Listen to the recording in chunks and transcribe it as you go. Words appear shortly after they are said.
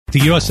The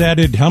U.S.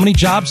 added how many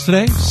jobs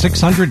today?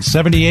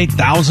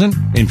 678,000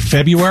 in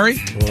February.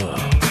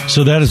 Whoa.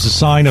 So that is a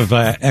sign of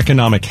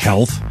economic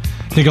health.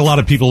 I think a lot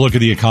of people look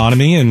at the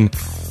economy and,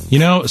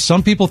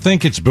 some people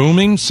think it's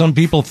booming. Some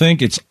people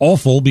think it's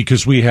awful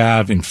because we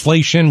have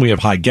inflation. We have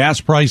high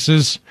gas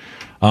prices.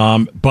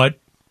 But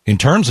in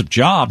terms of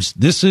jobs,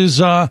 this is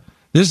a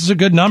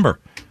good number.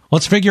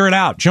 Let's figure it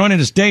out. Joining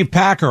us, Dave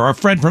Packer, our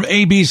friend from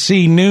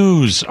ABC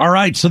News. All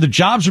right, so the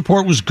jobs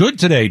report was good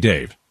today,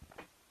 Dave.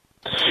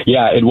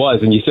 Yeah, it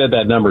was. And you said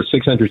that number,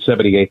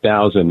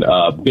 678,000,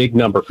 big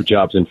number for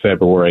jobs in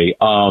February.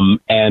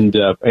 And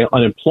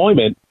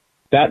unemployment,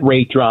 that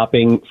rate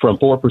dropping from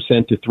 4%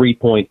 to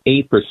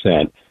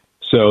 3.8%.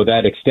 So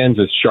that extends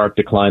a sharp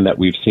decline that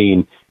we've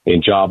seen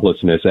in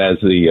joblessness as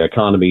the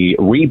economy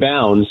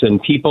rebounds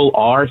and people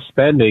are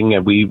spending.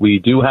 And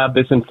we do have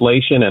this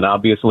inflation, and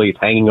obviously it's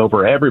hanging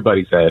over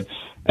everybody's head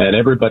and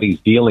everybody's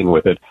dealing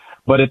with it.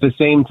 But at the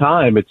same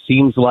time, it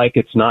seems like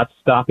it's not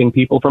stopping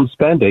people from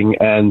spending.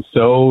 And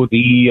so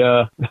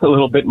a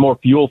little bit more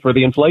fuel for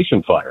the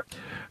inflation fire.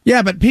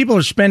 Yeah, but people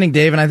are spending,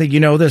 Dave, and I think you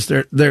know this.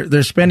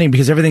 They're spending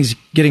because everything's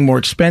getting more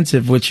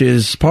expensive, which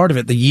is part of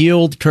it. The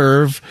yield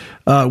curve,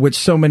 which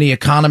so many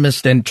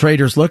economists and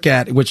traders look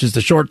at, which is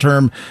the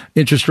short-term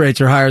interest rates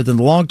are higher than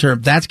the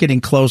long-term, that's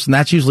getting close, and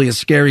that's usually a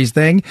scary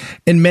thing.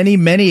 And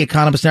many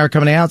economists now are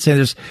coming out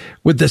saying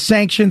with the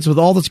sanctions, with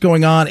all that's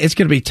going on, it's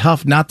going to be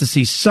tough not to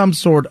see some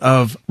sort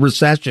of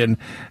recession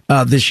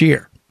this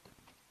year.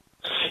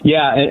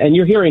 Yeah, and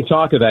you're hearing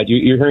talk of that.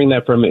 You're hearing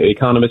that from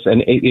economists,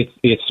 and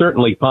it's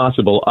certainly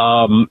possible.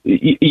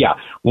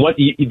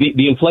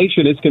 The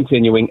inflation is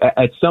continuing.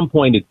 At some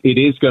point, it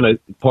is going to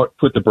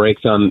put the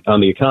brakes on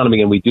the economy,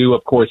 and we do,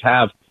 of course,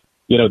 have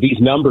these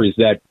numbers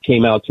that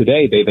came out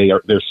today.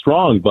 They're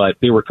strong, but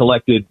they were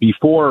collected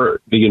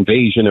before the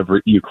invasion of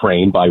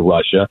Ukraine by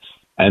Russia,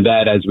 and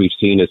that, as we've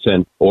seen, has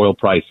sent oil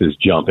prices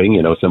jumping.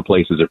 Some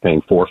places are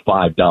paying $4 or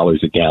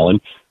 $5 a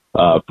gallon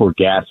for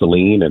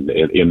gasoline, and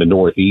in the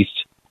Northeast,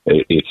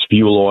 it's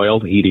fuel oil,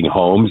 heating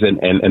homes,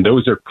 and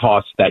those are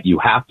costs that you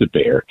have to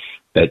bear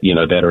that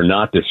are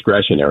not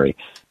discretionary.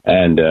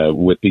 And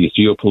with these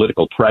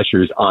geopolitical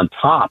pressures on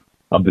top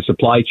of the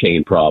supply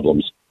chain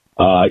problems,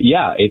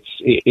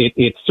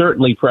 it's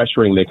certainly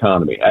pressuring the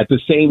economy. At the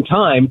same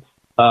time,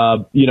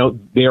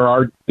 there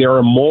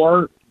are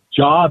more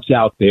jobs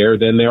out there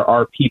than there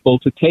are people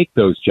to take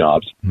those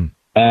jobs,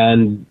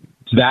 and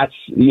that's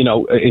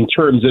in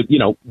terms of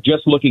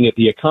just looking at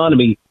the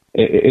economy.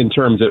 In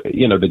terms of,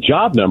 the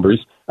job numbers,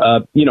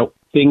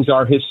 things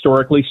are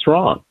historically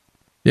strong.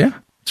 Yeah,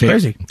 it's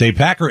crazy. Dave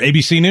Packer,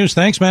 ABC News.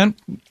 Thanks, man.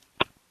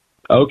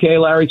 Okay,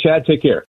 Larry, Chad, take care.